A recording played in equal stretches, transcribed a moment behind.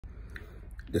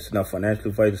This is not financial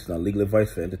advice. This is not legal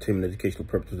advice. For entertainment and educational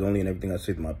purposes only, and everything I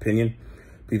say is my opinion.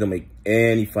 Please don't make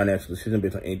any financial decision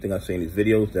based on anything I say in these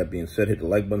videos. That being said, hit the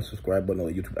like button, subscribe button, all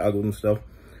the YouTube algorithm stuff,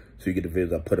 so you get the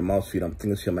videos I put them out, so you don't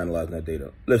think I'm analyzing that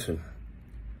data. Listen,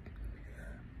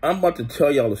 I'm about to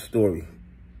tell y'all a story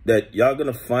that y'all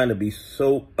gonna find to be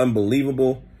so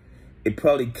unbelievable. It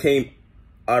probably came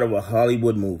out of a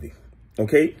Hollywood movie,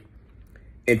 okay?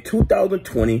 In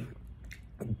 2020,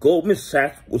 Goldman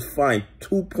Sachs was fined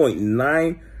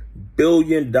 $2.9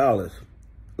 billion.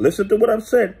 Listen to what I've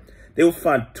said. They were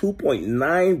fined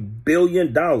 $2.9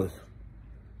 billion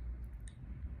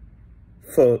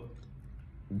for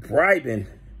bribing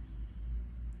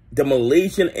the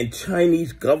Malaysian and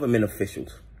Chinese government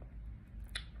officials.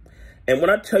 And when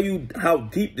I tell you how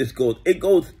deep this goes,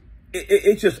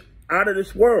 it's just out of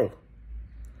this world.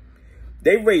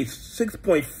 They raised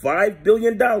 $6.5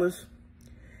 billion, and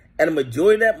the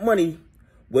majority of that money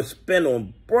was spent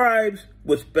on bribes,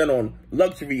 was spent on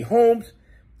luxury homes.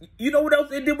 You know what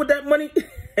else they did with that money?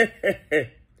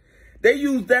 They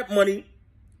used that money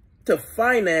to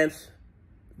finance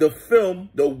the film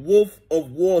The Wolf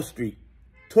of Wall Street.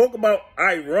 Talk about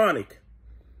ironic.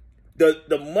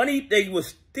 The money they were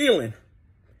stealing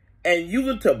and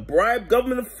using to bribe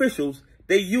government officials,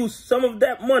 they used some of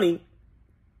that money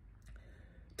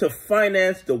to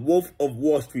finance the Wolf of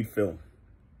Wall Street film.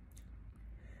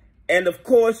 And of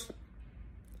course,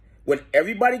 when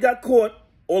everybody got caught,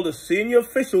 all the senior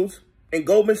officials in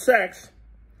Goldman Sachs,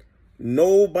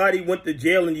 nobody went to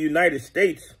jail in the United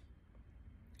States.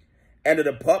 And the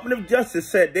Department of Justice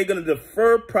said they're going to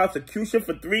defer prosecution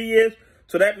for 3 years.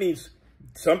 So that means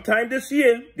sometime this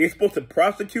year, they're supposed to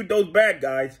prosecute those bad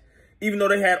guys, even though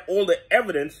they had all the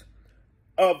evidence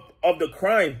of the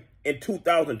crime in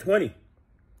 2020.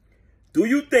 Do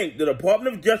you think the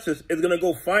Department of Justice is going to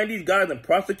go find these guys and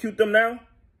prosecute them now?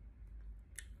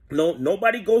 No,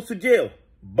 nobody goes to jail.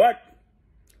 But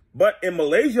in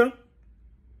Malaysia,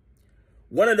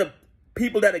 one of the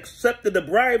people that accepted the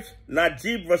bribes,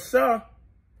 Najib Razak,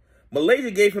 Malaysia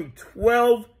gave him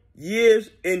 12 years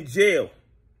in jail.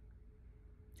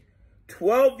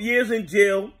 12 years in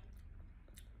jail,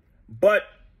 but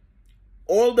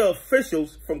all the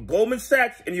officials from Goldman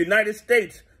Sachs in the United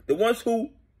States, the ones who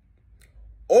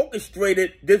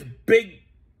orchestrated this big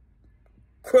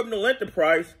criminal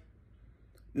enterprise,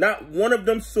 not one of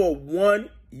them saw 1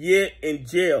 year in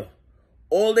jail.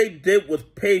 All they did was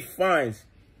pay fines.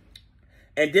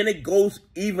 And then it goes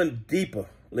even deeper,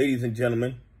 ladies and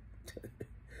gentlemen.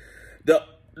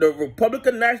 The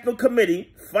Republican National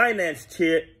Committee Finance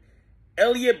Chair,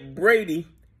 Elliot Brady,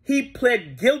 he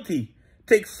pled guilty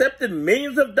to accepting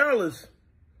millions of dollars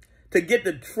to get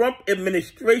the Trump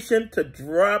administration to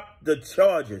drop the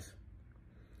charges.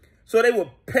 So they were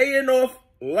paying off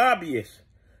lobbyists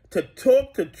to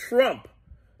talk to Trump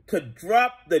to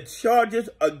drop the charges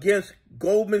against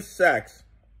Goldman Sachs.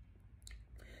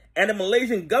 And the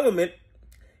Malaysian government,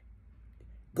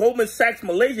 Goldman Sachs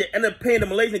Malaysia, ended up paying the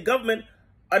Malaysian government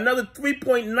another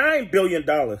 $3.9 billion.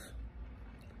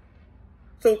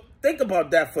 So think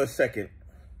about that for a second.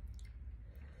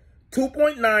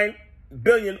 $2.9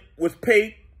 billion was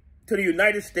paid to the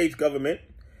United States government.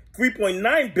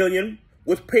 $3.9 billion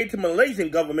was paid to the Malaysian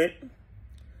government.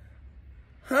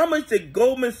 How much did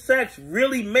Goldman Sachs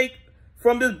really make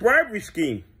from this bribery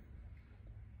scheme?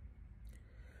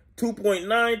 2.9,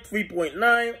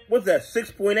 3.9, what's that,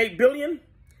 6.8 billion?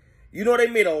 You know they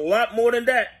made a lot more than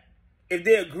that if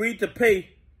they agreed to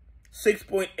pay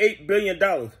 $6.8 billion.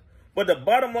 But the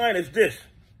bottom line is this.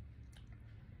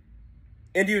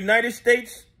 In the United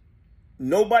States,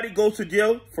 nobody goes to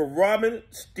jail for robbing,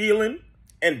 stealing,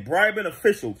 and bribing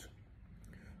officials.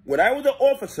 When I was an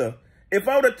officer, if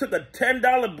I would have took a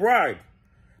 $10 bribe,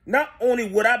 not only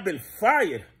would I have been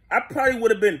fired, I probably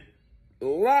would have been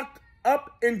locked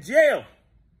up in jail.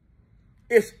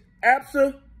 It's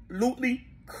absolutely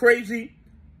crazy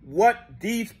what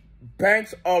these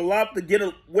banks are allowed to get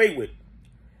away with.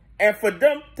 And for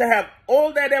them to have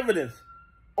all that evidence,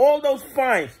 all those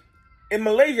fines, in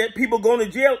Malaysia, people going to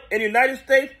jail. In the United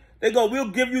States, they go, we'll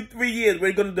give you 3 years.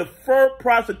 We're going to defer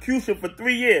prosecution for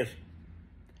 3 years.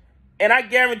 And I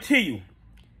guarantee you,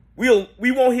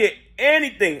 we won't hear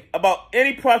anything about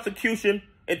any prosecution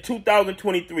in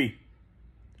 2023.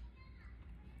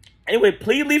 Anyway,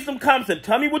 please leave some comments and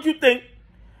tell me what you think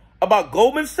about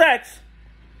Goldman Sachs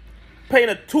paying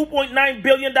a $2.9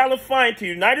 billion fine to the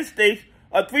United States,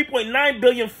 a $3.9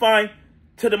 billion fine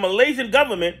to the Malaysian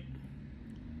government.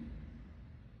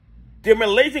 Their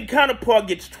Malaysian counterpart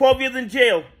gets 12 years in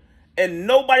jail, and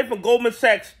nobody from Goldman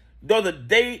Sachs does a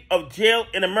day of jail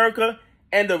in America,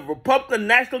 and the Republican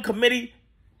National Committee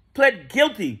pled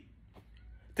guilty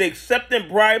to accepting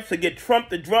bribes to get Trump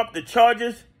to drop the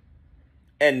charges,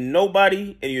 and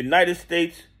nobody in the United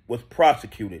States was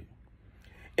prosecuted.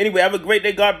 Anyway, have a great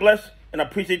day. God bless, and I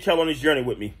appreciate y'all on this journey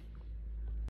with me.